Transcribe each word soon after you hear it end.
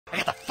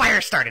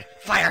fire started.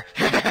 Fire.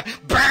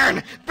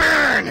 Burn.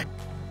 Burn.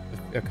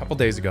 A couple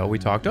days ago, we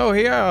talked, oh,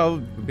 yeah, I'll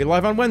be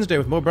live on Wednesday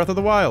with more Breath of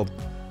the Wild.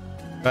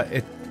 But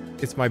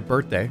it's my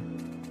birthday.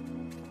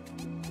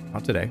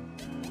 Not today.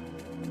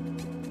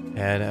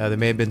 And there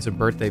may have been some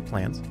birthday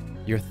plans.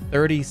 You're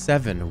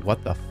 37.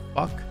 What the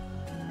fuck?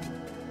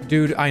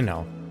 Dude, I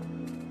know.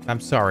 I'm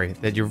sorry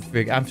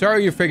that I'm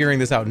sorry you're figuring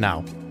this out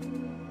now.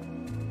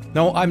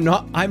 No, I'm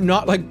not. I'm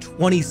not like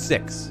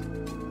 26.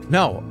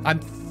 No, I'm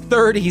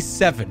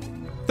 37.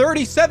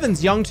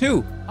 37's young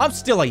too. I'm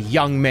still a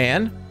young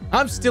man.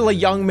 I'm still a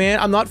young man.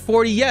 I'm not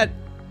 40 yet.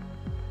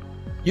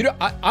 You know,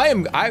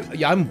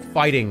 I'm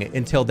fighting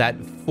until that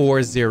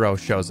 40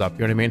 shows up. You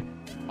know what I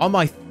mean? On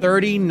my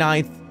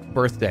 39th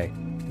birthday.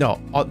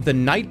 No, the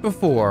night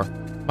before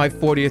my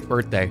 40th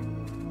birthday,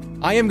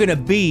 I am gonna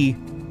be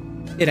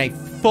in a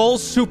full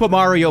Super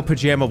Mario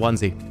pajama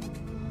onesie.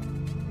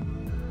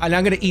 And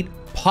I'm gonna eat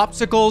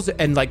popsicles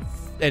and like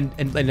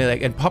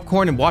and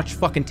popcorn and watch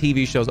fucking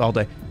TV shows all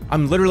day.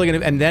 I'm literally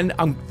gonna, and then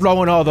I'm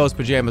throwing all those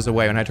pajamas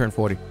away when I turn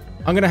 40.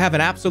 I'm gonna have an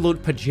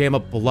absolute pajama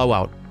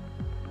blowout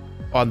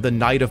on the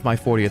night of my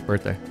 40th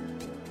birthday.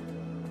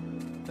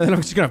 And then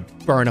I'm just gonna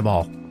burn them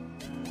all.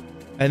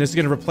 And it's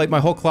gonna replace,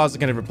 my whole closet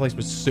gonna replace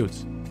with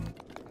suits.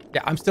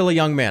 Yeah, I'm still a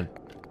young man.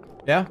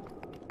 Yeah?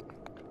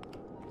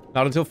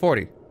 Not until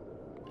 40.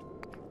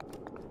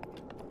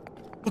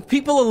 Look,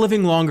 people are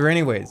living longer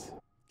anyways.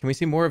 Can we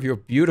see more of your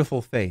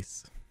beautiful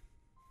face?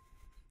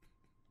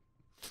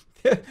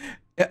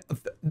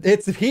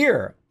 It's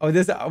here. Oh,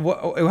 this.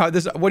 What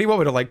do you want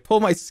me to like? Pull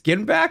my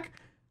skin back?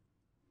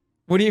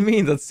 What do you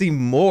mean? Let's see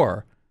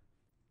more.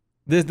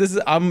 This is.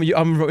 I'm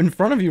in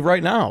front of you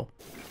right now.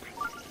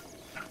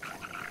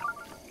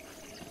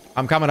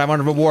 I'm coming. I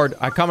want a reward.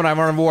 I'm coming. I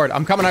want a reward.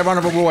 I'm coming. I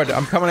want a reward.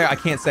 I'm coming. I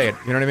can't say it.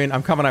 You know what I mean?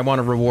 I'm coming. I want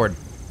a reward.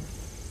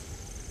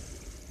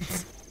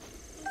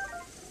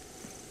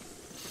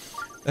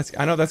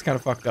 I know that's kind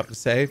of fucked up to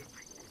say.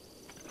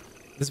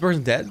 This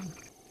person's dead?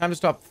 Time to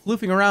stop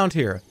floofing around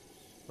here.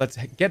 Let's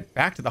get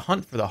back to the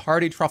hunt for the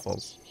hardy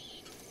truffles.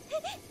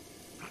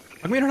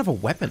 How come we don't have a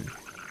weapon?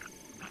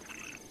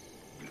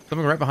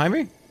 Something right behind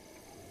me?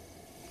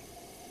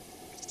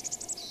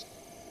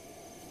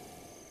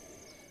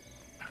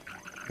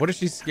 What is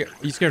she scared?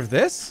 Are you scared of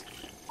this?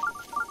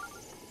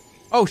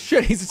 Oh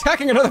shit, he's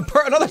attacking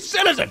another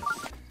citizen!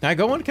 Can I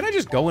go in? Can I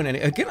just go in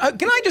any- can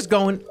I just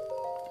go in?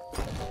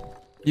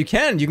 You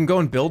can go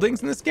in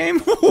buildings in this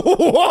game?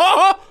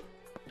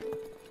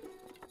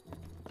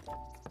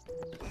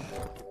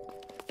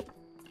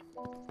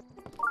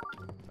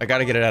 I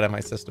gotta get it out of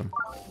my system.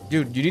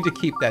 Dude, you need to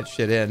keep that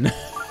shit in.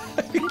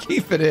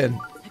 Keep it in.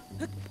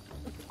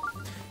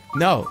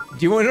 No,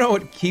 do you want to know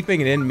what keeping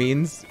it in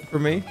means for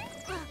me?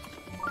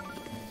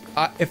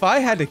 If I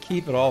had to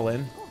keep it all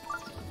in,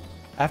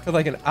 after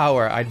like an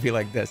hour, I'd be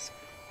like this.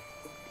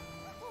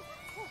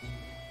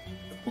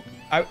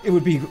 It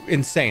would be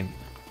insane.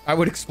 I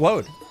would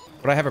explode.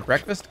 Would I have a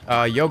breakfast?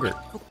 Yogurt.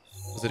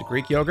 Is it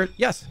Greek yogurt?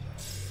 Yes.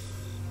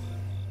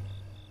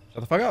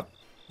 Shut the fuck up.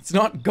 It's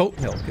not goat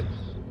milk.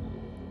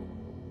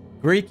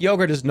 Greek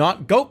yogurt is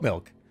not goat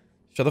milk.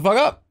 Shut the fuck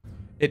up.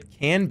 It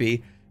can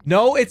be.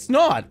 No, it's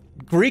not.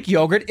 Greek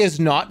yogurt is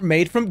not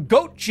made from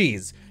goat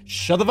cheese.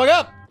 Shut the fuck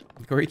up.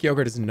 Greek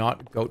yogurt is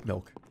not goat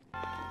milk.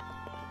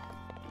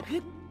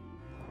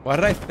 Why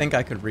did I think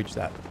I could reach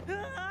that?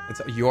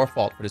 It's your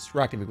fault for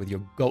distracting me with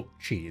your goat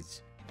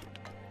cheese.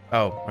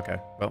 Oh, okay.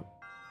 Well.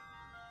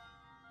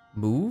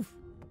 Move?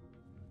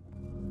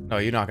 No,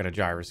 you're not gonna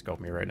gyroscope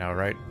me right now,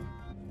 right?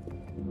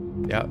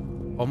 Yeah,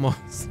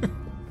 almost.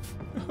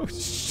 Oh,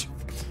 shit.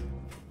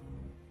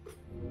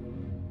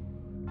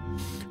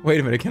 Wait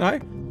a minute, can I?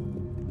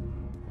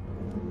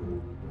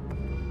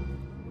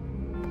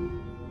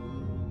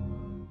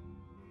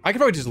 I could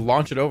probably just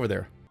launch it over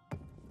there.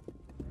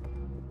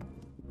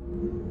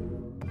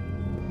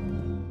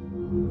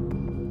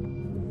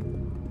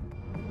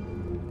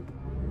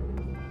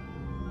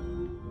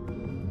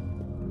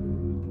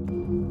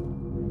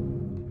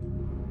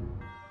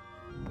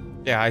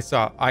 Yeah, I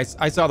saw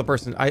the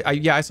person.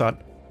 Yeah, I saw it.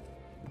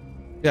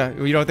 Yeah,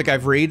 you don't think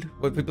I've read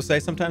what people say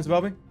sometimes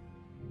about me?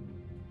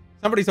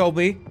 Somebody told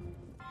me,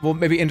 well,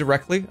 maybe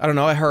indirectly, I don't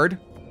know, I heard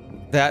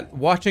that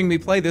watching me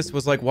play this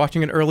was like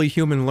watching an early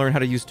human learn how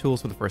to use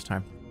tools for the first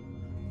time.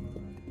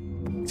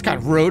 It's kind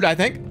of rude, I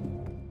think.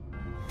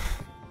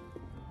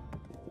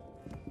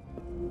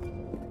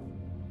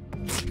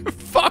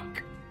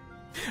 Fuck.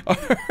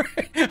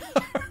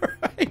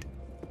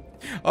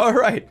 All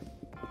right.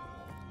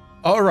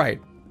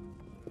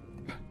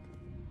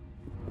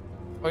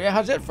 Oh yeah,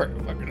 how's that for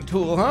fucking a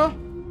tool, huh?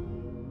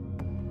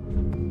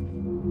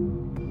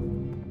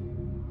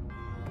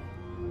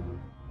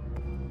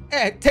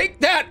 Eh, take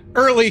that,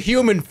 early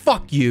human.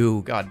 Fuck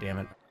you. God damn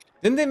it.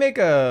 Didn't they make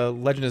a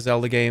Legend of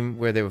Zelda game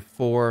where there were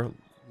 4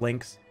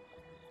 links?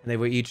 And they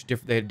were each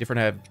different, they had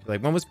different,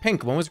 like one was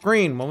pink, one was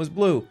green, one was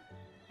blue.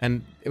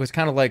 And it was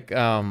kind of like,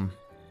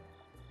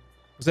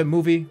 was that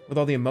movie with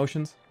all the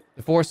emotions?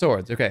 The 4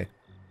 Swords, okay.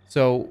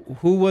 So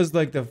who was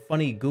like the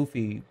funny,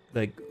 goofy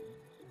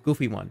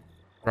one?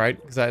 right?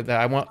 Because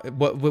I want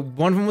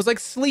one of them was like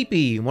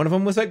sleepy, one of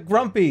them was like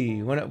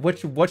grumpy.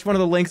 Which one of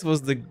the links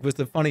was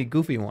the funny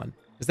goofy one?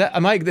 Is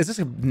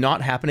this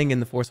not happening in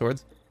the Four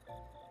Swords?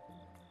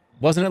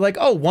 Wasn't it like,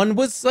 oh, one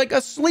was like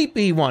a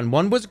sleepy one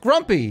was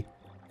grumpy,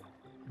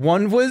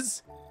 one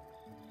was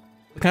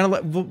kind of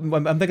like,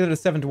 I'm thinking of the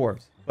Seven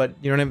Dwarves, but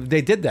you know what I mean?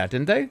 They did that,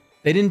 didn't they?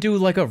 They didn't do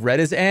like a red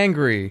is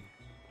angry,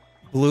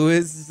 blue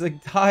is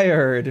like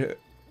tired,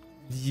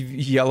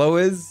 yellow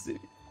is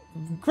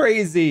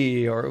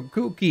crazy or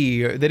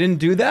kooky. They didn't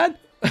do that?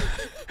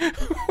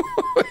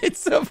 Wait,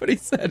 somebody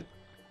said,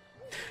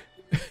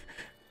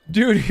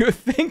 dude, you're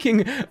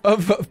thinking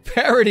of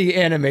parody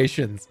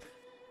animations.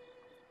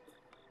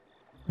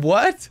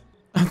 What?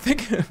 I'm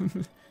thinking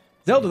of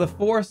Zelda the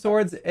Four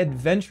Swords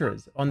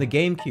Adventures on the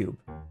GameCube.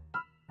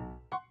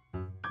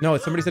 No,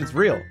 somebody said it's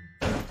real.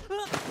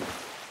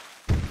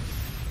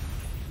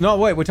 No,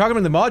 wait, we're talking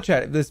about the mod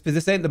chat.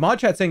 The mod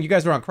chat saying you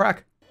guys are on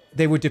crack.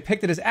 They were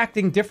depicted as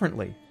acting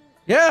differently.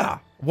 Yeah,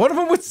 one of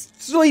them was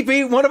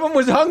sleepy, one of them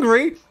was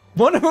hungry,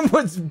 one of them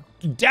was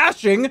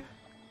dashing,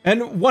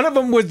 and one of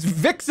them was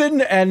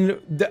vixen,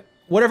 and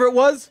whatever it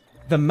was.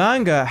 The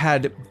manga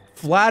had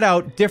flat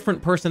out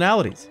different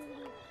personalities.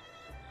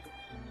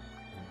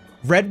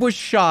 Red was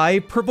shy,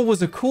 purple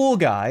was a cool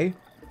guy.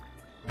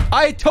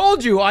 I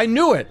told you, I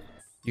knew it.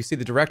 You see,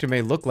 the director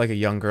may look like a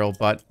young girl,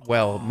 but,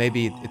 well,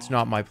 maybe it's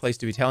not my place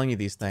to be telling you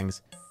these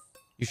things.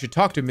 You should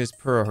talk to Ms.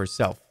 Purr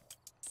herself.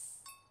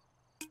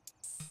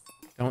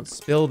 Don't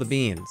spill the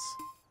beans.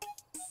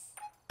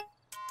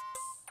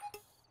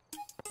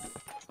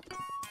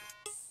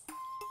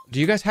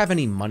 Do you guys have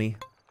any money?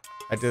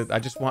 I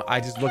just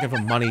looking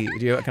for money.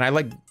 Can I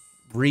like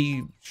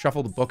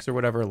reshuffle the books or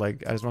whatever?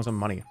 Like, I just want some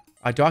money.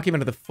 I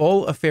documented the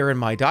full affair in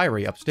my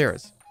diary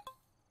upstairs.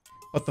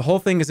 But the whole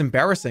thing is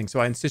embarrassing, so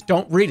I insist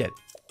don't read it.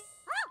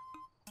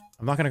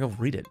 I'm not gonna go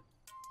read it.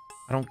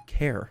 I don't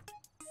care.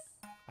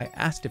 I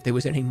asked if there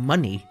was any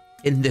money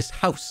in this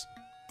house.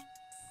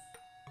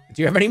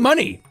 Do you have any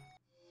money?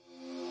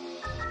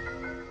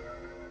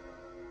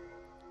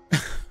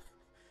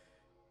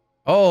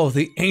 Oh,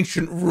 the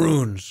ancient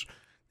runes.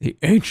 The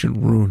ancient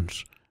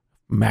runes.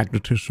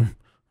 Magnetism.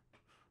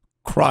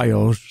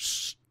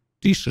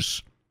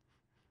 Cryostasis.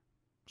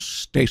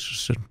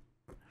 Stasis and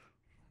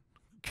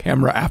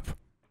camera app.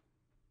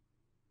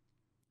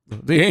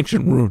 The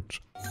ancient runes.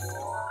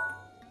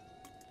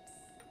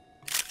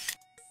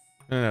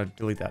 No,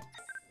 delete that.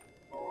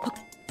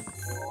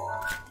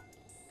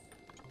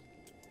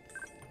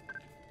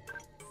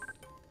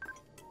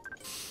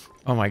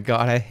 Oh my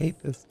god, I hate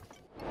this.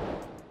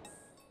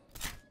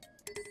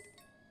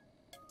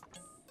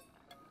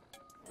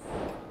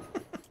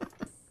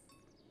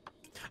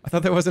 I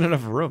thought there wasn't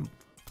enough room.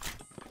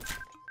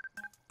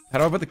 How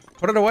do I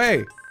put it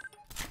away?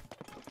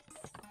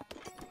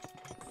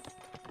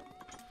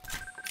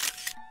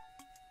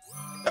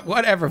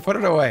 Whatever, put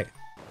it away.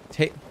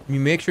 You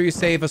make sure you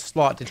save a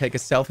slot to take a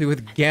selfie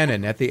with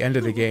Ganon at the end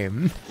of the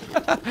game.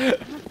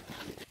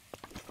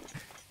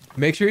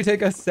 Make sure you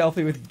take a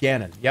selfie with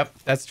Ganon. Yep,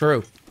 that's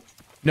true.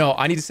 No,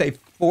 I need to save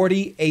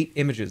 48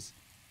 images.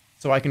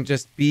 So I can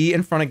just be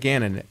in front of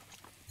Ganon.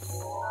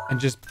 And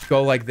just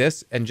go like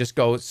this, and just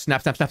go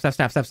snap, snap, snap, snap,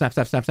 snap, snap, snap,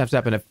 snap, snap, snap,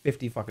 snap, and have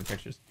 50 fucking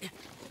pictures.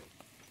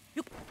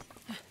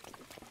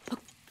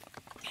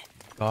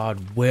 God,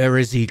 where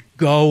is he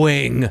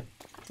going?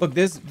 Look,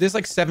 there's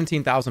like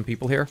 17,000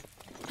 people here.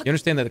 You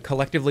understand that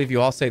collectively, if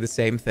you all say the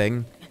same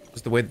thing,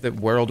 just the way that the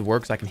world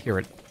works, I can hear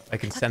it. I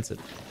can sense it.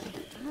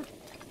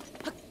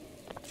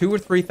 2,000 or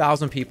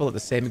 3,000 people at the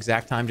same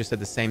exact time just said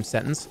the same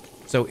sentence.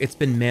 So it's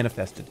been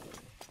manifested.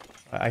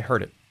 I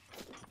heard it.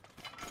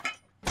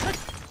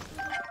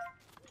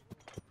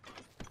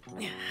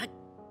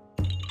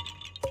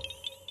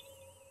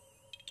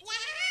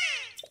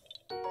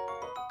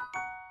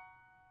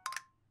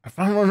 I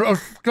found one of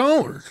those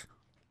stones.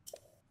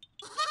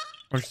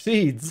 Or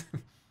seeds.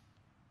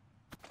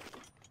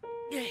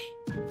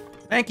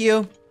 Thank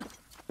you.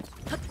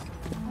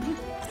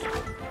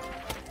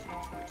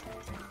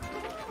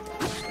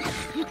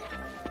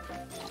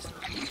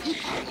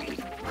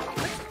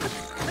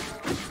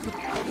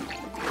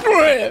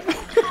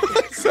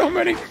 So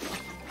many.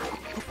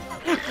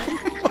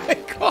 Oh my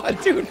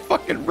god, dude,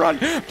 fucking run.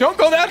 Don't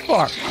go that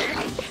far.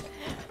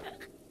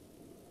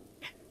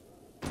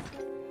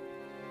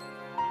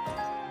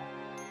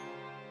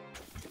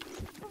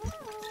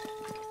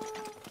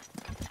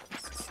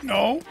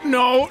 No,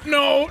 no,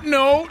 no,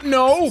 no,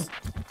 no.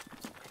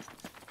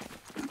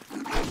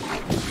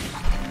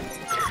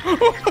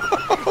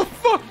 Oh,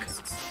 fuck.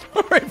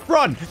 All right,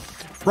 run.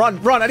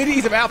 Run, run. I need to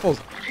eat some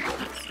apples.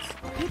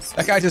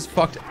 That guy just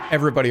fucked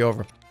everybody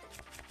over.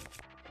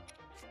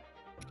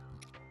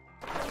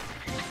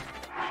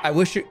 I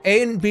wish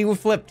A and B were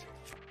flipped.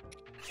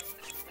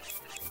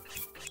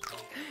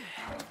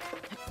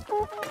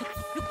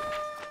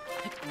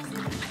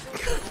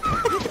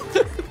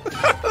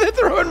 They're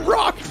throwing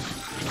rocks.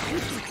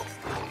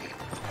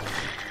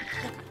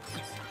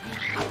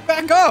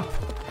 Back up.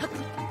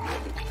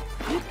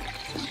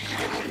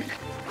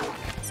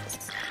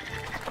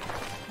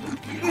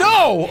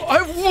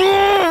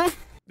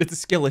 It's a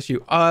skill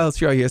issue. I'll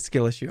show you a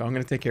skill issue. I'm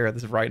gonna take care of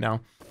this right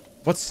now.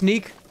 What's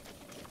sneak?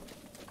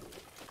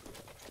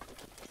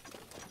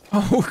 Oh,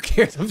 who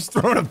cares? I'm just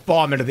throwing a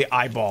bomb into the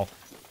eyeball.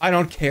 I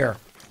don't care.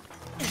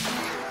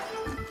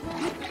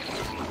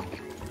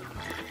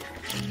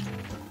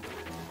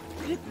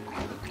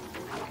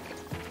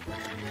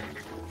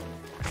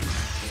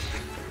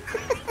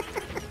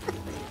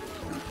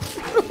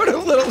 What a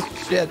little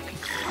shit.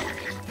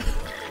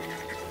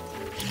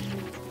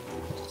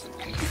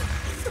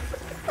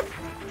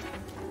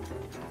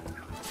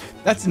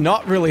 That's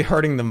not really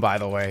hurting them, by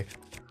the way.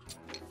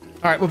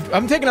 All right, well,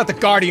 I'm taking out the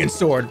Guardian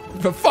Sword,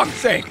 for fuck's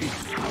sake.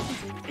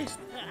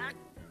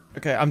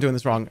 Okay, I'm doing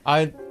this wrong.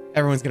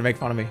 Everyone's gonna make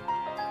fun of me.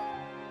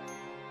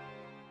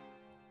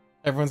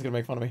 Everyone's gonna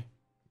make fun of me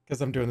because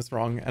I'm doing this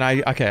wrong. And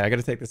I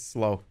gotta take this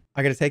slow.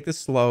 I gotta take this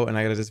slow, and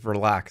I gotta just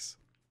relax.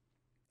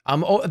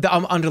 I'm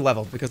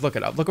underleveled because look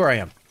where I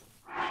am.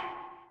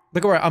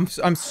 Look where I'm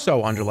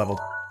so underleveled.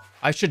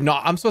 I should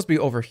not. I'm supposed to be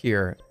over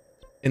here.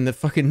 In the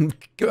fucking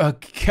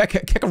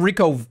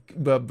Kakariko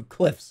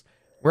cliffs.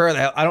 Where are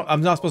they?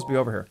 I'm not supposed to be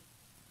over here.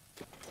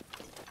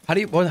 How do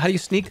you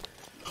sneak?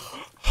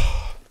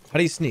 How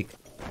do you sneak?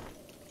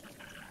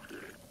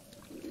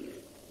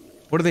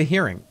 What are they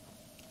hearing?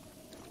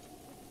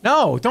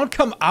 No, don't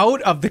come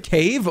out of the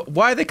cave.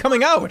 Why are they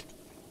coming out?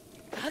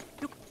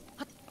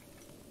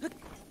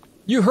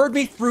 You heard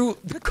me through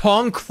the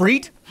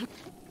concrete?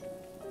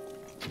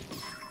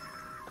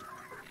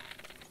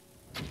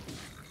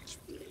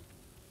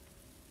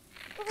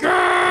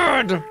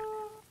 God!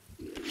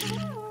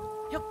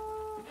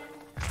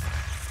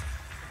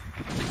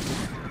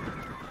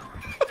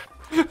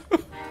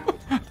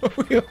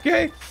 Are we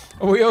okay?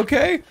 Are we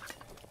okay?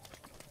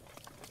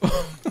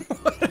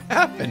 What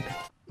happened?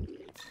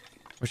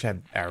 Wish I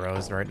had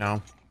arrows right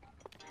now.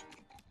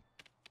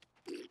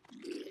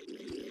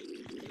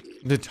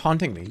 They're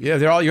taunting me. Yeah,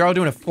 you're all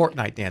doing a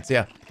Fortnite dance.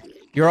 Yeah.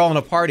 You're all in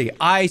a party.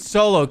 I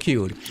solo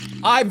queued.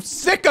 I'm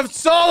sick of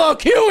solo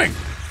queuing!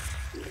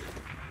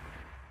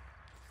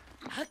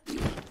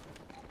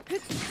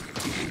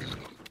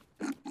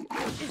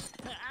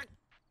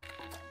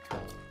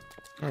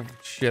 Oh,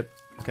 shit.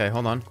 Okay,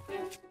 hold on.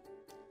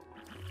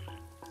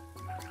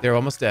 They're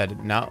almost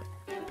dead. Now,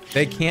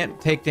 they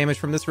can't take damage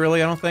from this,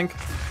 really, I don't think.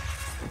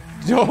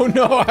 Oh,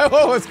 no, I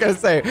was gonna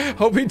say,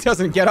 hope he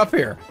doesn't get up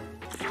here.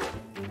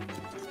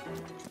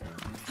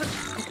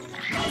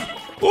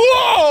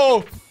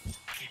 Whoa!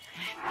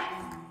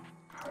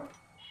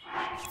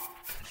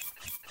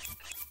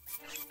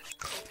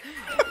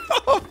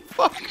 Oh,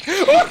 fuck.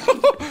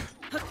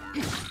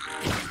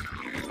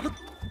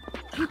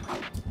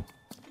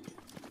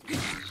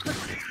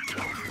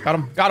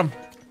 Got him.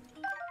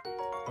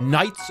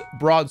 Knight's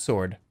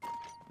broadsword.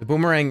 The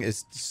boomerang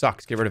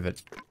sucks. Get rid of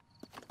it.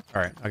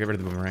 All right, I'll get rid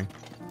of the boomerang.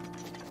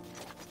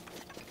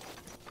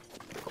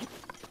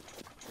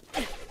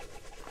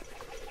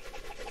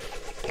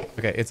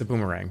 Okay, it's a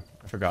boomerang.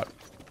 I forgot.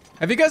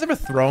 Have you guys ever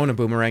thrown a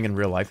boomerang in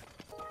real life?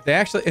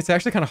 It's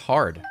actually kind of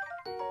hard.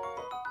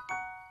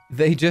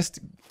 They just...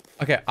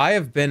 Okay, I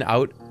have been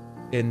out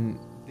in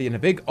a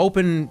big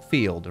open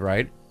field,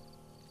 right?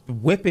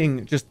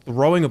 Just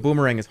throwing a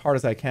boomerang as hard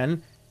as I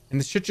can, and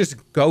the shit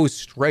just goes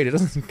straight. It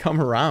doesn't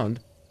come around.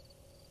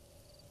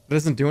 It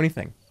doesn't do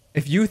anything.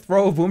 If you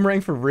throw a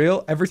boomerang for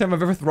real, every time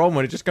I've ever thrown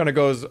one, it just kind of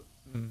goes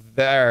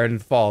there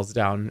and falls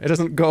down. It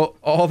doesn't go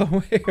all the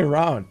way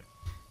around.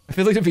 I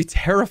feel like it'd be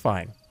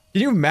terrifying.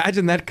 Can you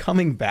imagine that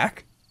coming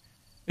back?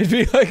 It'd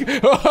be like,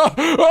 like,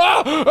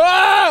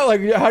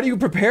 how do you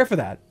prepare for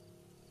that?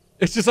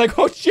 It's just like,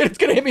 oh shit, it's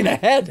gonna hit me in the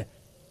head.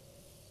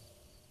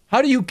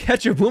 How do you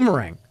catch a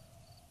boomerang?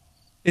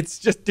 It's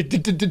just,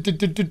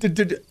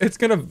 it's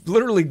gonna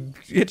literally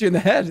hit you in the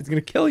head. It's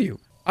gonna kill you.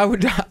 I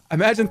would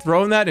imagine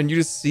throwing that and you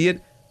just see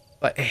it,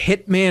 like a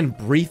Hitman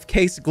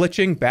briefcase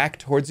glitching back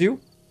towards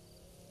you.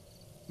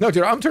 No,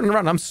 dude, I'm turning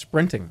around. I'm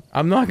sprinting.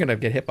 I'm not gonna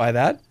get hit by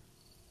that.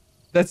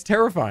 That's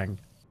terrifying.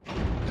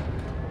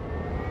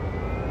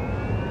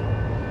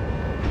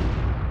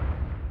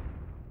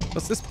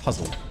 What's this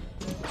puzzle?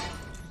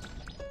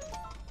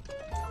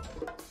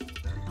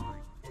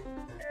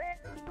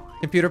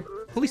 Computer,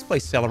 please play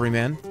Celery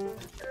Man.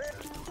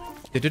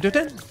 It's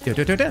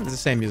the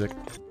same music.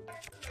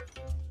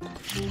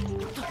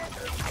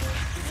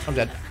 I'm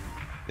dead.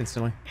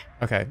 Instantly.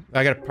 Okay,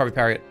 I gotta probably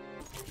parry it.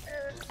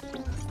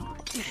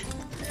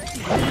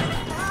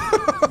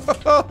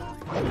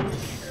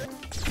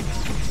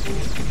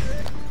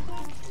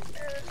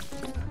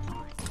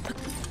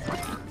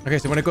 Okay,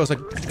 so when it goes like...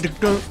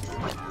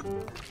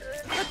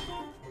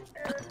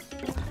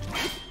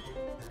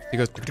 He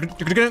goes...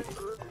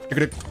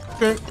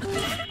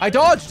 I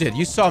dodged it!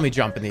 You saw me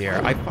jump in the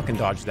air. I fucking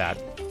dodged that.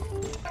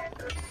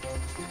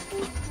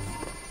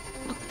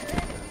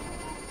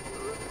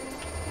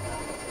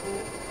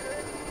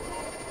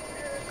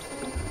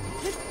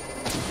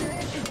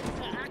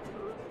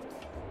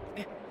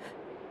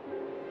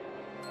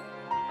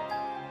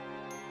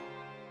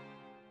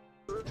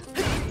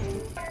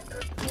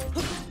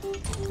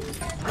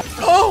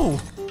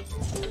 Oh!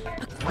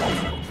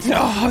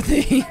 Oh,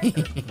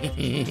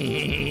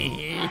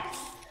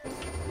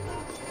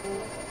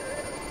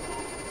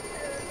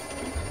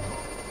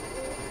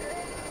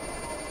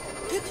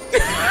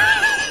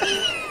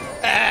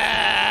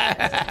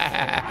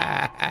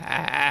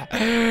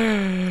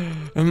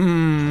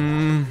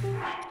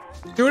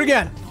 Do it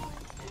again.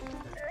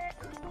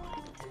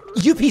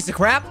 You piece of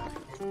crap.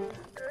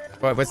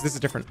 Wait, this is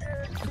different.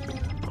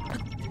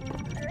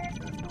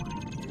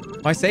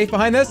 Am I safe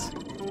behind this?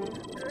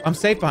 I'm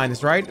safe behind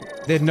this, right?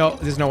 There's no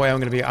way I'm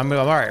gonna be. I'm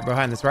all right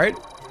behind this, right?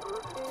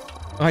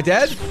 Am I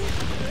dead?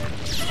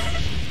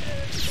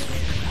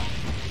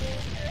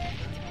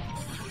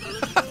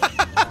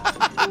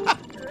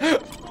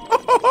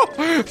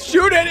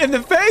 Shoot it in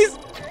the face.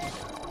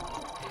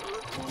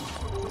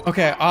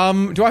 Okay.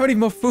 Do I have any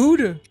more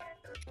food?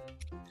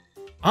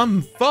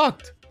 I'm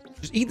fucked.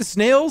 Just eat the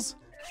snails.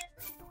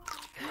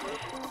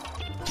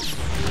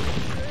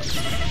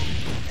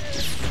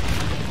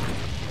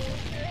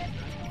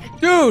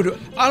 Dude,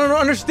 I don't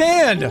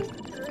understand.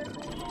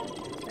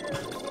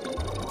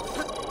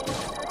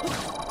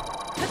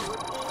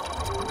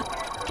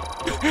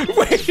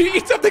 Wait,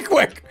 eat something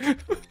quick.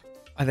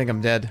 I think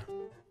I'm dead.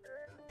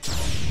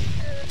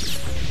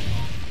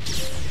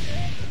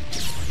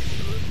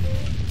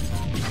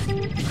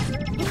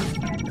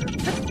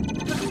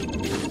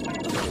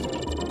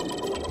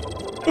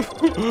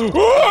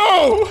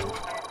 Whoa!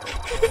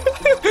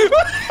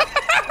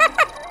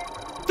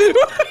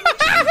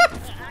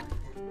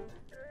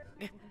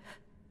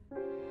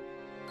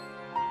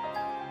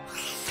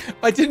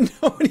 I didn't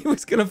know when he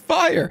was gonna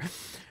fire.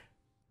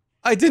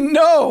 I didn't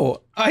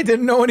know. I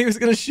didn't know when he was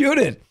gonna shoot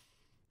it.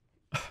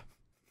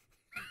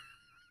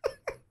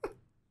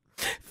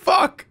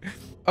 Fuck.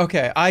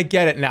 Okay, I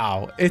get it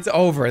now. It's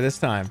over this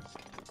time.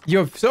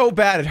 You're so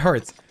bad it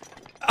hurts.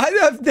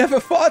 I've never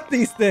fought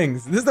these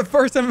things. This is the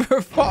first time I've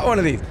ever fought one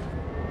of these.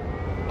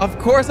 Of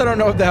course I don't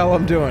know what the hell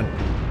I'm doing.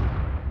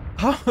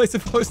 How am I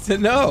supposed to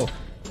know?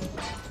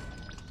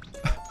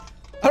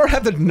 I don't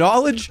have the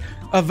knowledge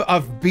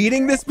of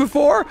beating this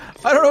before.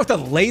 I don't know what the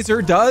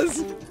laser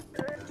does.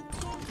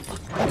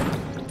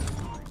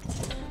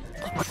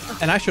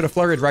 And I should have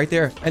flurried right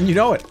there. And you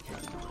know it.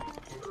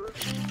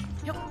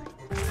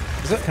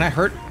 Can I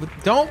hurt?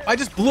 Don't. I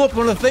just blew up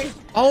one of the things.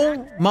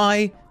 Oh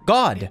my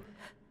god.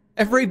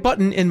 Every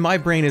button in my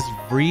brain is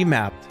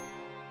remapped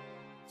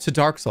to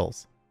Dark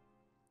Souls.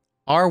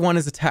 R1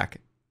 is attack.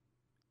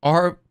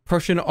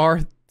 Pushing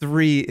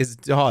R3 is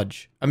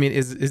dodge. I mean,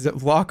 is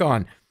it lock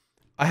on.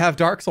 I have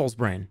Dark Souls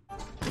brain.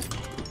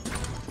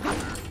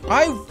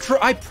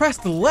 I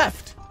pressed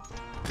left.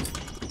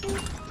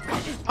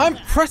 I'm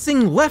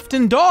pressing left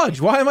and dodge.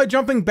 Why am I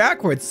jumping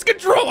backwards? This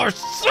controller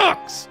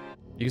sucks.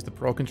 Use the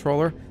Pro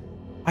controller.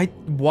 I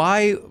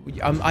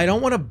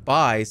don't want to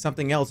buy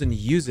something else and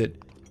use it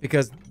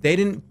because they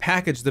didn't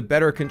package the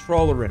better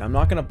controller in. I'm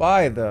not gonna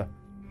buy the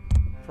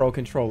Pro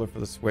controller for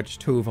the Switch,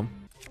 2 of them.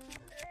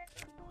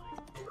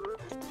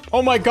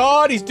 Oh my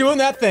god, he's doing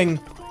that thing.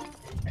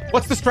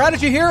 What's the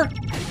strategy here?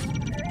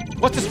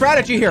 What's the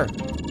strategy here?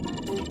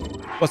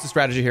 What's the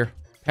strategy here?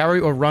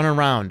 Parry or run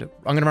around?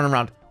 I'm gonna run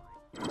around.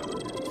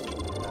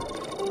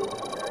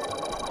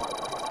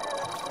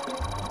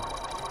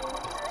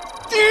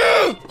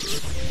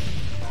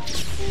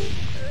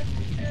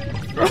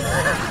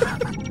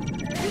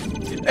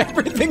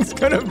 Everything's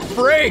gonna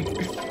break.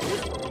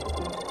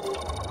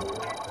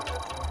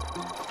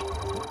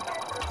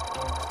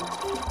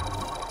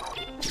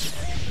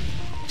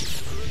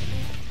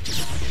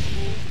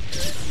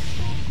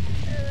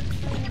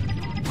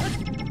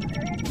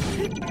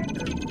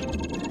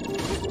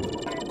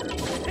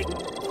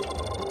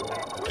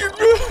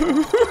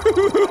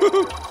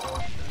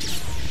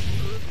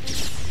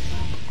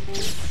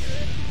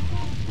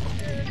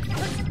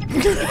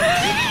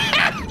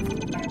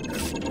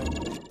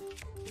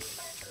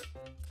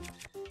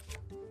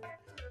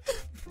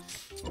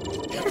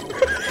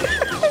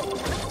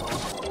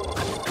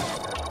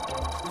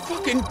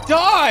 Fucking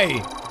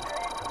die!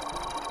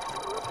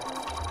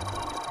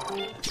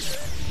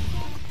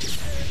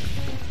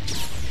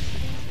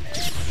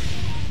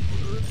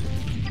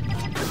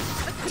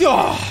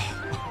 Oh.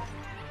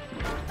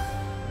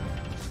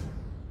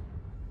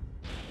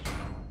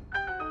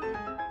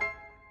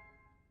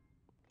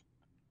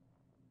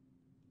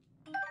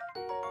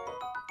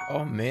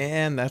 Oh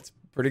man, that's a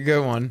pretty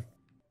good one.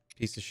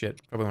 Piece of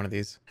shit. Probably one of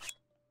these.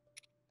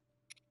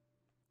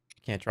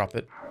 Can't drop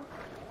it.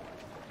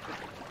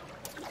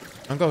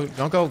 Don't go,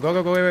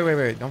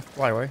 wait. Don't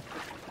fly away.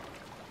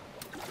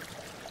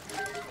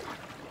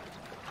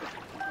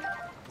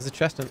 There's a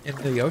chest in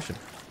the ocean.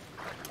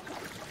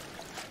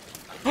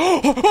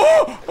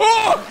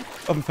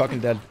 I'm fucking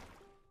dead.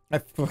 I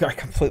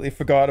completely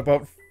forgot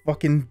about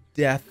fucking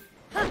death.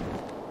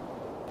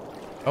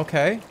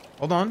 Okay,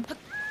 hold on.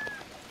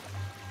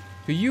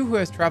 To you who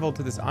has traveled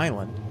to this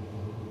island,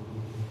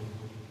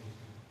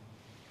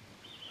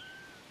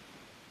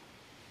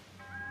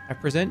 I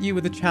present you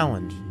with a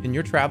challenge. In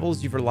your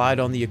travels, you've relied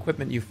on the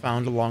equipment you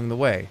found along the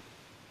way.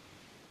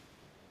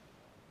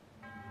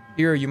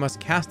 Here, you must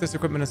cast this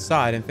equipment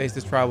aside and face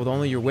this trial with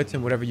only your wits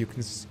and whatever you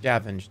can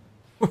scavenge.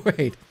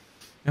 Wait,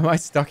 am I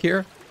stuck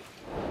here?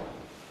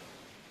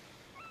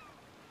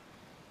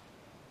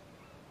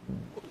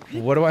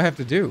 What do I have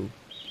to do?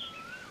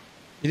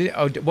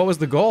 Oh, what was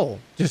the goal?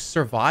 Just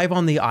survive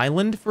on the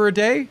island for a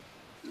day?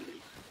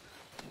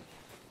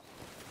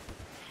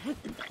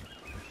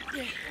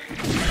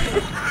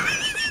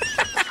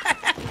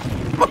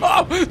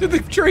 Oh, did the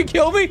tree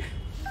kill me?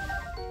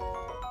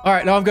 All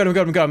right, no, I'm good.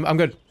 I'm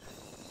good.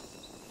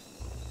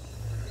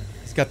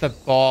 He's got the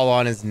ball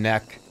on his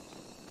neck.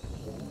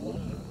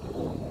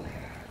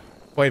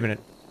 Wait a minute.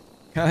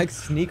 Can I like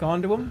sneak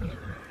onto him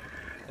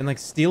and like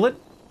steal it?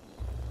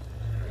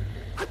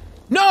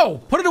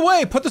 No! Put it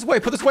away! Put this away!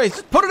 Put this away!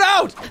 Just put it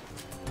out!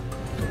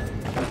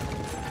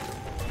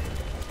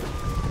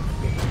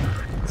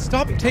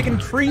 Stop taking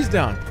trees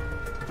down.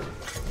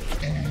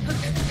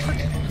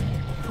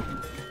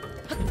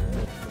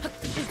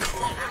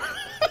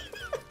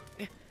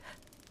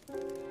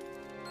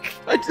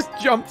 I just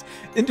jumped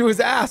into his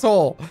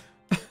asshole.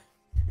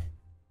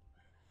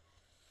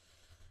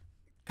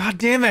 God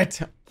damn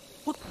it.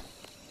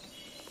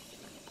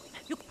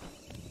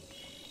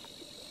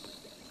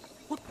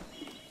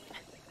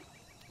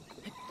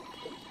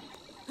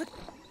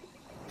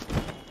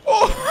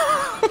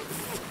 Oh.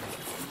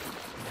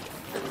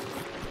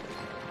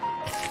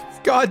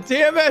 God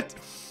damn it.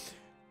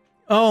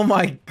 Oh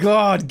my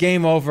God.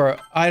 Game over.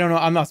 I don't know.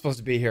 I'm not supposed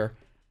to be here.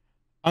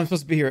 I'm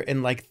supposed to be here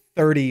in like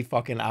 30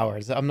 fucking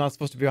hours. I'm not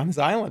supposed to be on this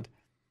island.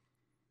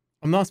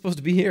 I'm not supposed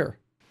to be here.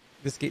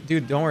 This game,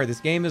 dude, don't worry. This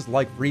game is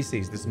like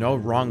Reese's. There's no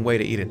wrong way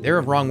to eat it. There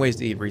are wrong ways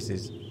to eat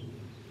Reese's.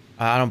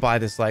 I don't buy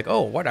this like,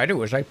 oh, what I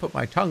do is I put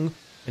my tongue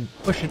and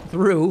push it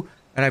through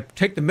and I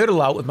take the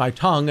middle out with my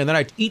tongue and then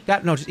I eat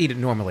that. No, just eat it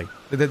normally.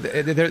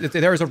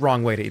 There is a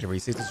wrong way to eat a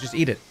Reese's. Just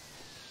eat it.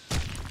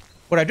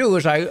 What I do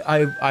is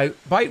I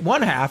bite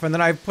one half and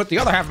then I put the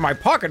other half in my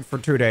pocket for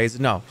 2 days.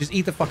 No, just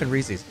eat the fucking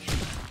Reese's.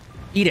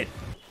 Eat it.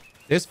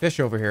 There's fish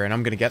over here, and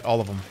I'm gonna get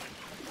all of them.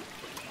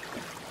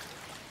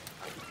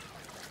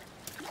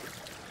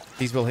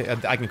 These will.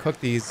 I can cook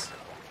these.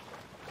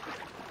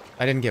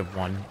 I didn't get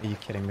one. Are you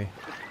kidding me?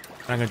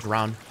 I'm gonna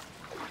drown.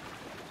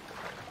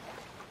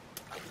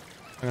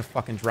 I'm gonna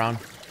fucking drown.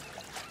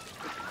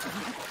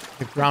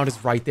 The ground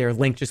is right there.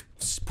 Link, just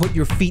put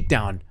your feet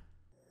down.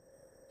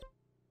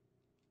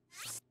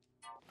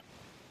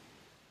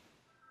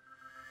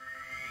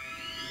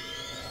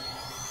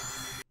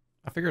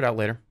 I'll figure it out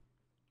later.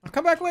 I'll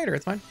come back later.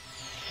 It's fine.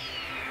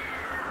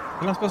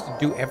 You're not supposed to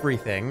do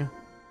everything.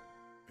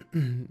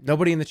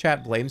 Nobody in the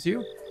chat blames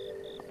you.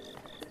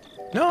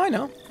 No, I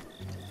know.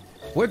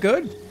 We're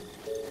good.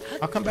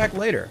 I'll come back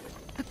later.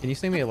 Can you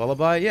sing me a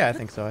lullaby? Yeah, I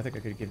think so. I think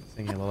I could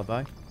sing you a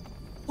lullaby.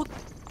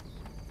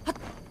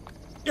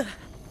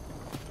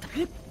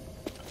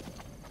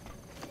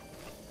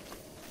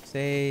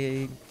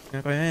 Say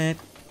good night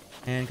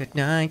and good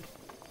night.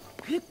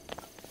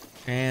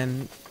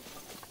 And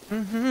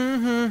oh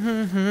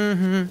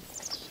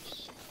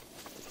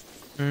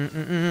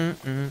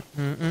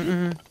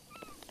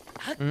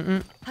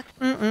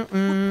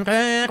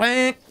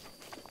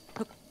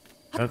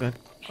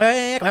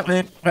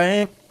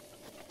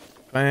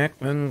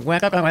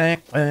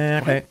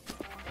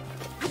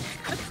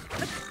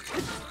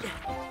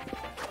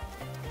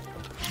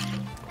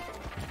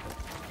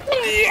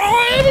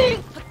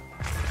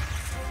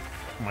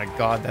my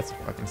God, that's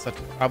fucking such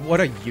a... what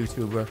a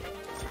YouTuber.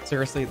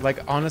 Seriously, like,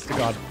 honest to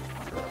God,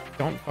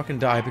 don't fucking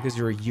die because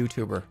you're a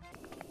YouTuber.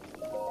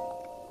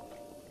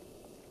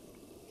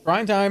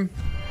 Shrine time.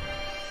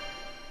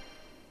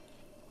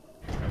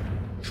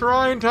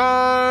 Shrine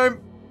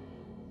time!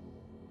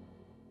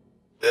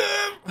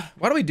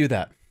 Why do we do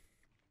that?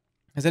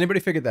 Has anybody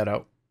figured that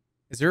out?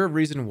 Is there a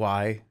reason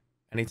why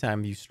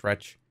anytime you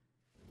stretch,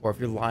 or if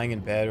you're lying in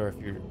bed, or if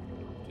you're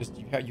just,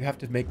 you have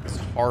to make this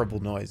horrible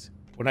noise?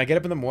 When I get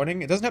up in the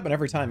morning, it doesn't happen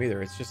every time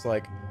either. It's just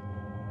like...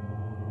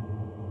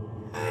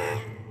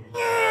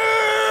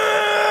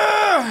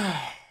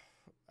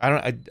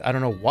 I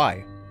don't know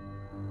why.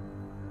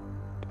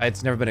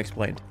 It's never been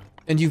explained.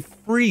 And you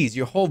freeze.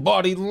 Your whole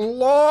body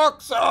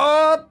locks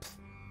up.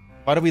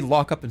 Why do we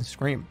lock up and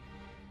scream?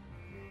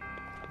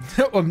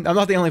 I'm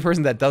not the only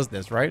person that does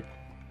this, right?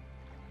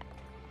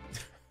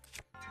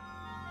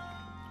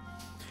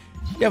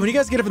 Yeah, when you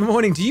guys get up in the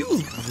morning, do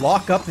you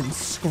lock up and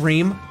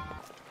scream?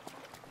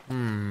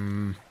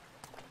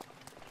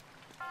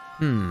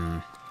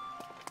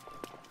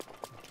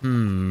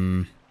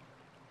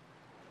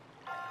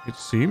 It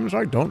seems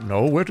I don't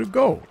know where to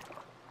go.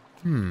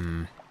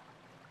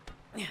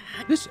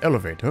 This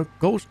elevator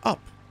goes up.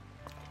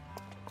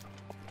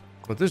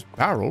 But this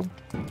barrel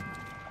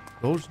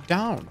goes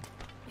down.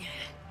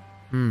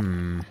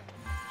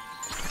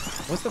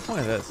 What's the point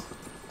of this?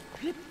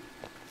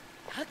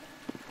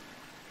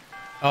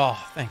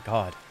 Oh, thank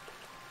God.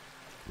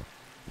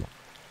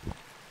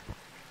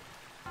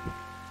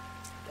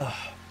 Ugh.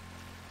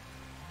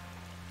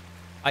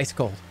 Ice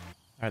cold.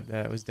 Alright,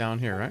 that was down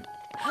here, right?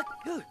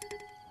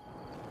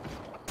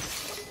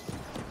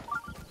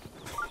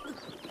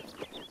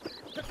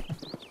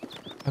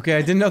 Okay,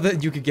 I didn't know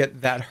that you could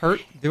get that hurt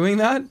doing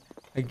that.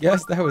 I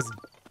guess that was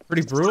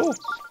pretty brutal.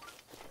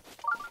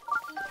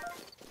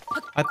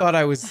 I thought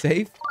I was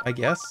safe, I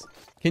guess.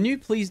 Can you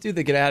please do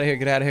the get out of here,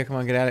 come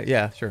on, get out of here.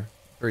 Yeah, sure.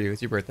 For you,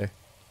 it's your birthday.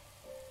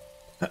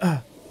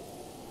 Hey,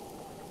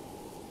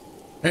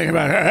 come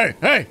on, hey!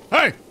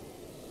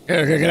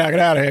 Get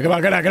out of here, come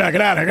on, get out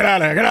of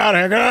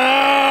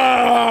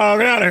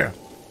here!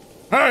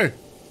 Hey!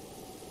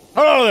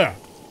 Hello there!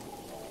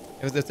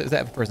 Is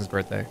that person's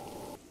birthday?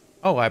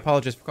 Oh, I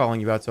apologize for calling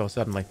you out so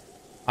suddenly.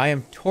 I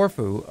am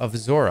Torfu of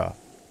Zora.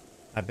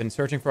 I've been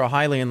searching for a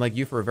Hylian like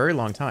you for a very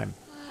long time.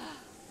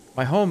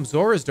 My home,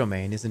 Zora's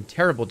domain, is in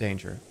terrible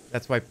danger.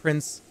 That's why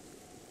Prince...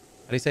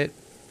 How do you say it?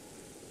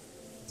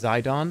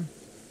 Zidon?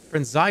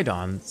 Prince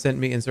Zidon sent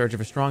me in search of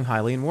a strong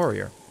Hylian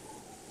warrior.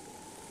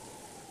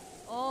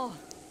 Oh.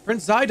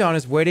 Prince Zidon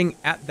is waiting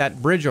at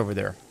that bridge over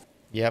there.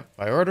 Yep,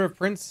 by order of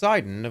Prince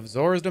Zidon of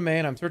Zora's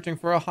domain, I'm searching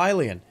for a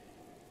Hylian.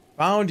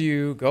 Found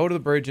you, go to the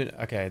bridge and...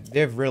 Okay,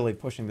 they're really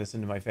pushing this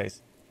into my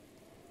face.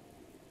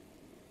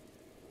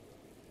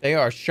 They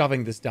are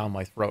shoving this down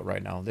my throat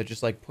right now. They're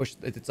just like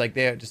it's like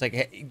they're just like,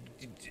 hey,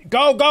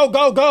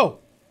 go!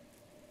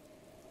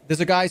 There's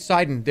a guy,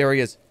 Sidon. There he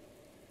is.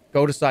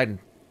 Go to Sidon.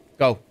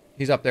 Go.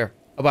 He's up there.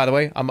 Oh, by the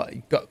way,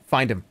 go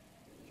find him.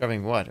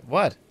 Shoving what?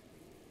 What?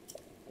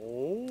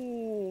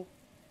 Oh.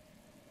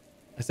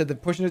 I said they're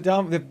pushing it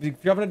down. They're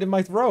shoving it in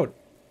my throat.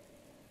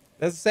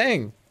 That's a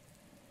saying.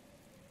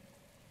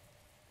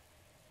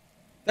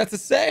 That's a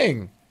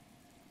saying.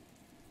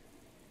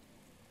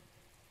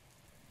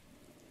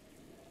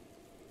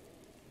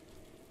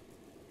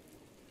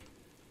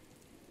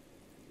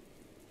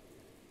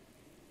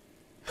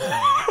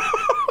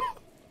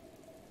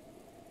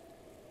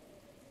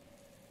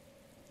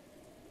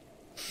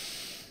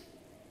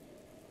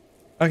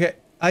 Okay,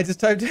 I just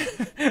typed...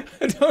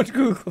 Don't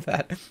Google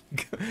that.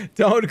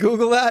 Don't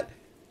Google that.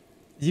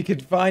 You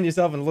could find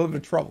yourself in a little bit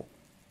of trouble.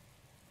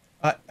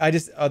 I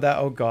just...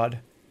 Oh, God.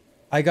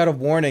 I got a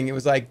warning. It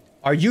was like,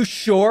 are you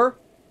sure?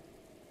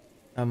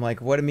 I'm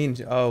like, what it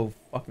means? Oh,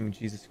 fucking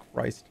Jesus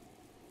Christ.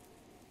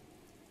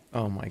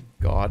 Oh, my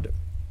God.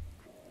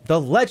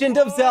 The Legend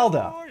of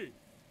Zelda.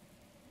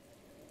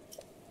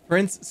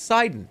 Prince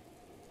Zidon.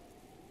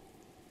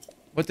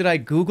 What did I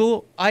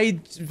Google?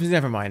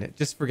 Never mind it.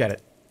 Just forget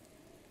it.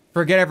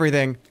 Forget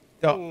everything.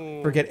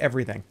 Don't forget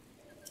everything.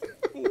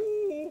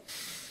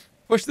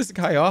 Push this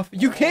guy off.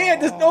 You can't.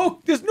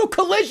 There's no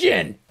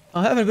collision.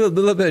 I'm having a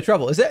little bit of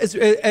trouble. Is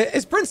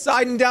Prince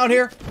Zidon down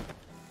here?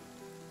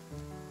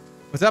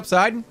 What's up,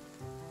 Zidon?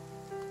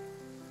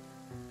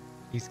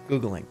 He's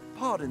Googling.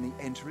 Pardon the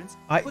entrance,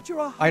 but you're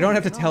a I don't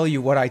have to Hylian, tell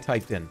you what I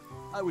typed in.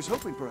 I was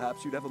hoping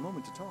perhaps you'd have a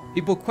moment to talk.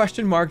 People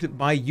question marked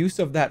my use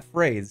of that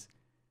phrase.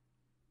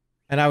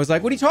 And I was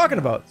like, what are you talking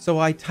about? So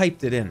I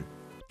typed it in.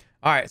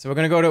 All right, so we're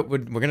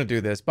going to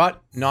do this,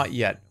 but not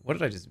yet. What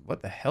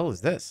the hell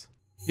is this?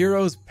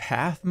 Hero's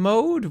Path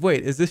mode?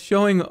 Wait, is this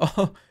showing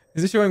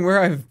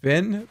where I've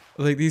been?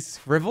 Like these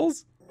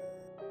scribbles?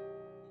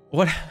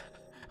 What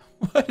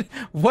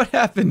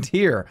happened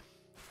here?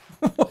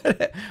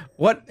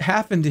 What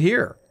happened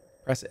here?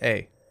 Press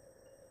A.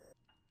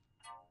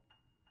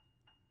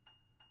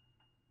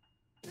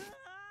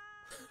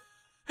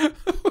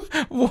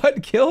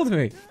 What killed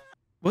me?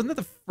 Wasn't that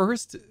the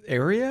first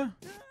area?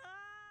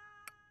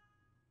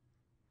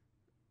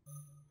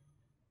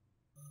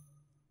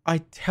 I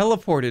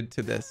teleported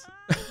to this.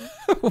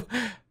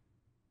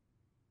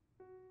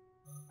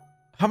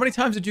 How many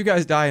times did you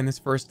guys die in this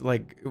first,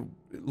 like,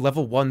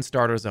 level 1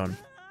 starter zone?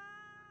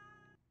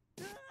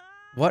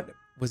 What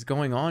was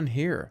going on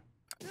here?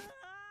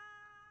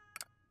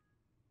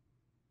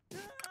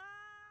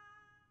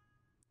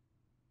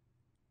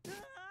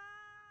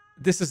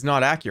 This is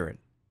not accurate.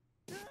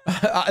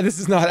 This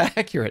is not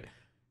accurate.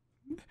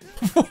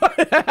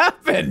 What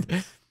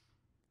happened?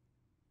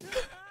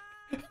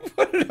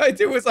 What did I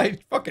do? Was I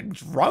fucking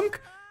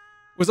drunk?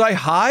 Was I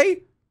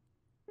high?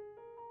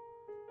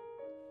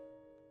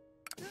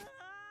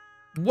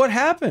 What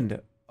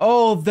happened?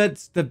 Oh,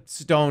 that's the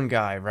stone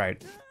guy,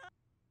 right.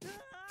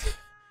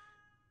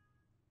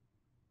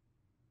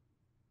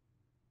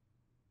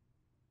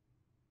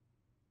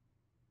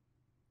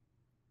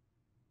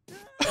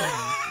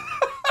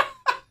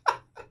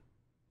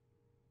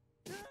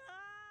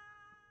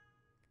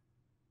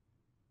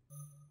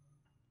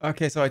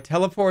 Okay, so I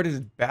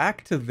teleported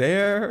back to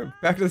there?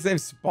 Back to the same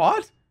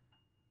spot?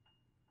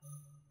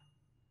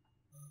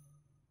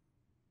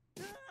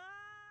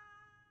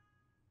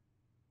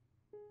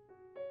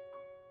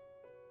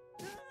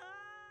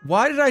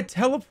 Why did I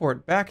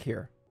teleport back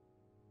here?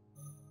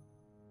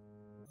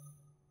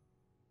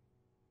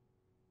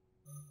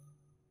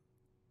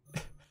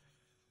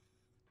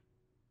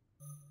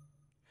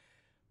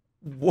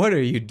 What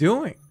are you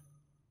doing?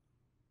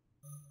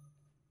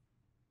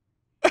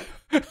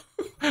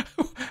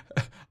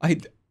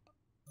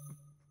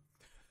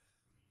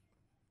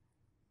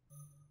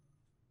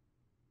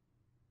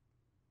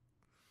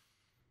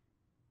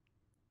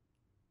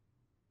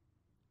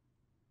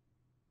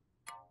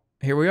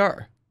 Here we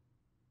are.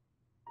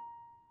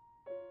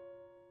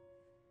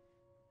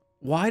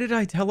 Why did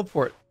I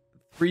teleport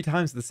 3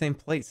 times to the same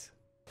place?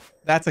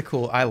 That's a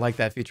cool... I like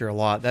that feature a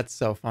lot. That's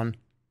so fun.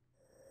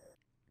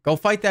 Go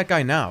fight that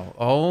guy now.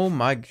 Oh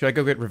my... Should I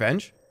go get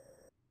revenge?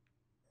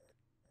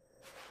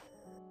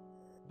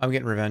 I'm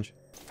getting revenge.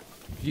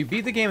 If you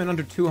beat the game in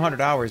under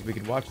 200 hours, we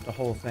could watch the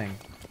whole thing.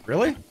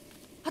 Really?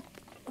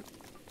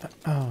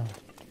 Oh.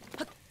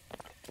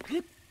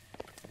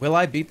 Will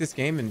I beat this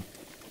game in...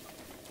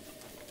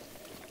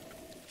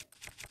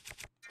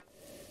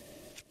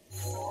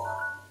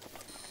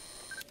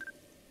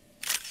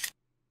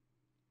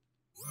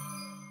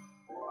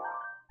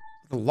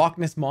 The Loch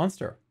Ness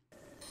Monster.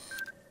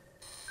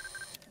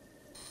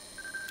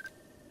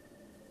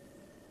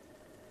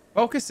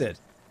 Focus it.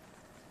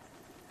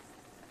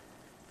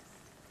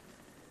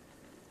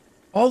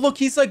 Oh, look,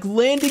 he's like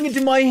landing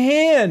into my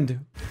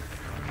hand.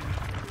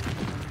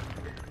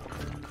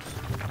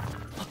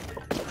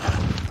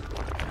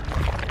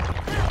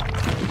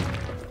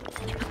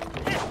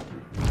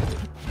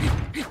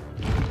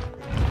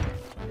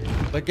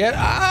 But get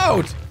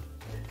out!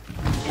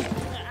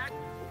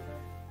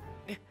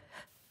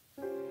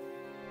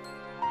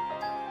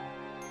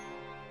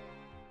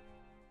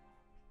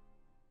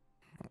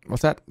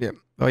 What's that? Yeah.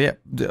 Oh, yeah.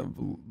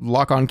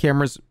 Lock-on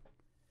cameras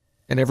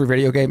in every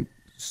video game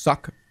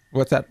suck.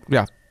 What's that?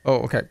 Yeah. Oh,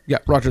 okay. Yeah,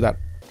 roger that.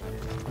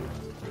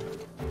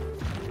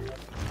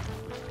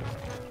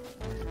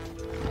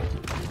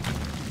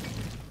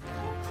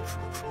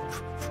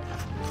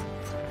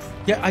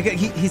 Yeah, I get...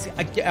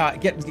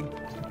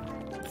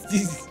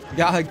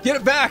 Yeah, get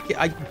it back! You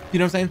know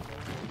what I'm saying?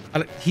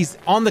 He's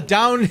on the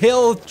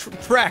downhill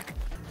track.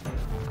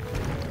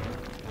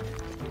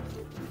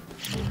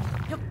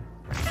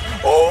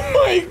 Oh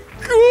my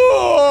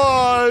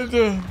god!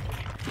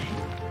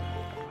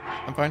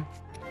 I'm fine.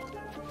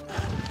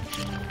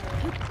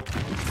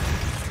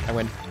 I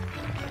win.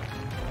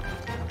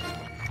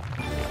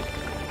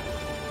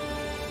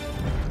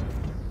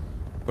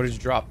 What did you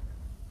drop?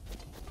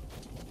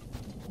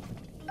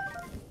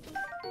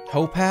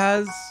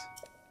 Topaz?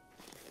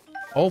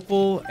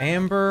 Opal?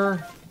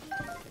 Amber?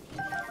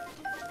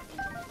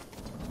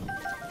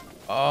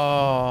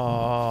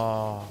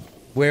 Oh...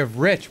 We're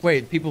rich.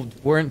 Wait, people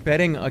weren't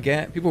betting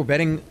again. People were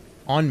betting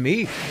on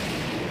me.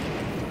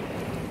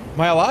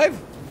 Am I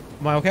alive?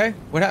 Am I okay?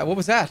 What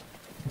was that?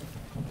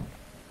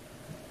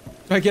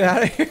 Do I get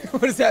out of here?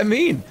 What does that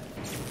mean?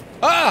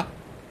 Ah!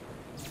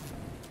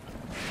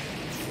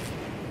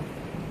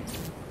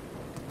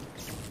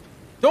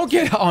 Don't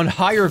get on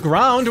higher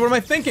ground. What am I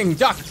thinking?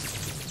 Duck.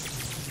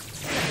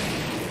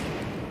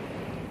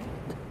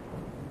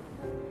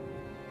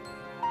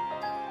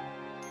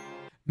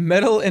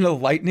 Metal in a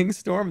lightning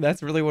storm?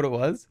 That's really what it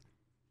was?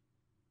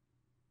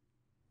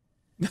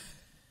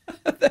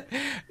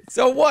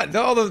 So what?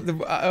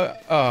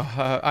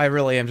 I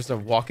really am just a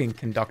walking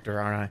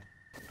conductor, aren't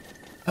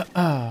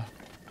I?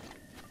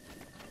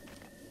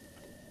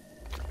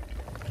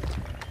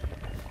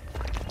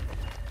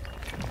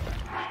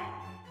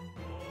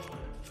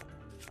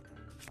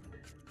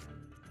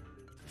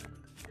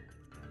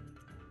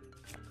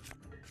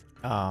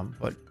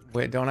 But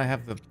wait, don't I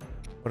have the...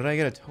 What did I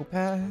get, a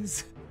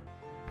topaz?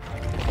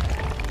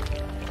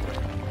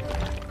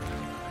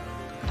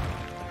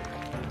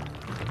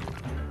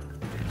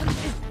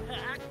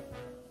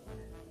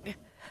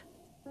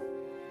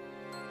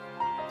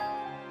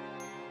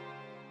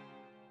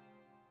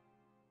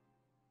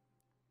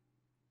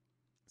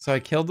 So I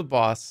killed the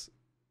boss.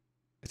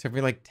 It took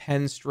me like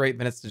 10 straight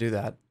minutes to do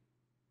that.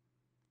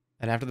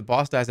 And after the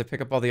boss dies, I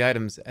pick up all the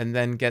items and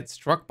then get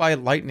struck by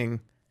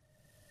lightning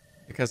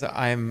because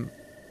I'm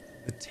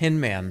the Tin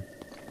Man.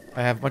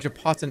 I have a bunch of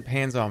pots and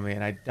pans on me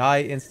and I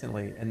die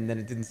instantly and then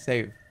it didn't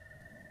save.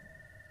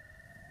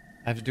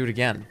 I have to do it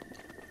again.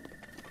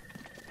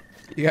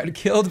 You got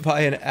killed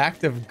by an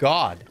act of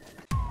God.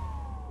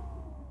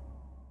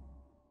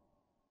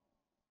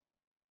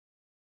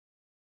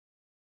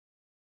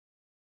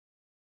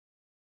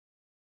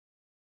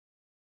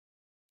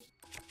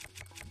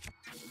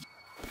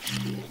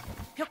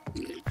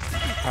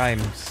 I'm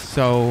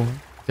so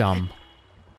dumb.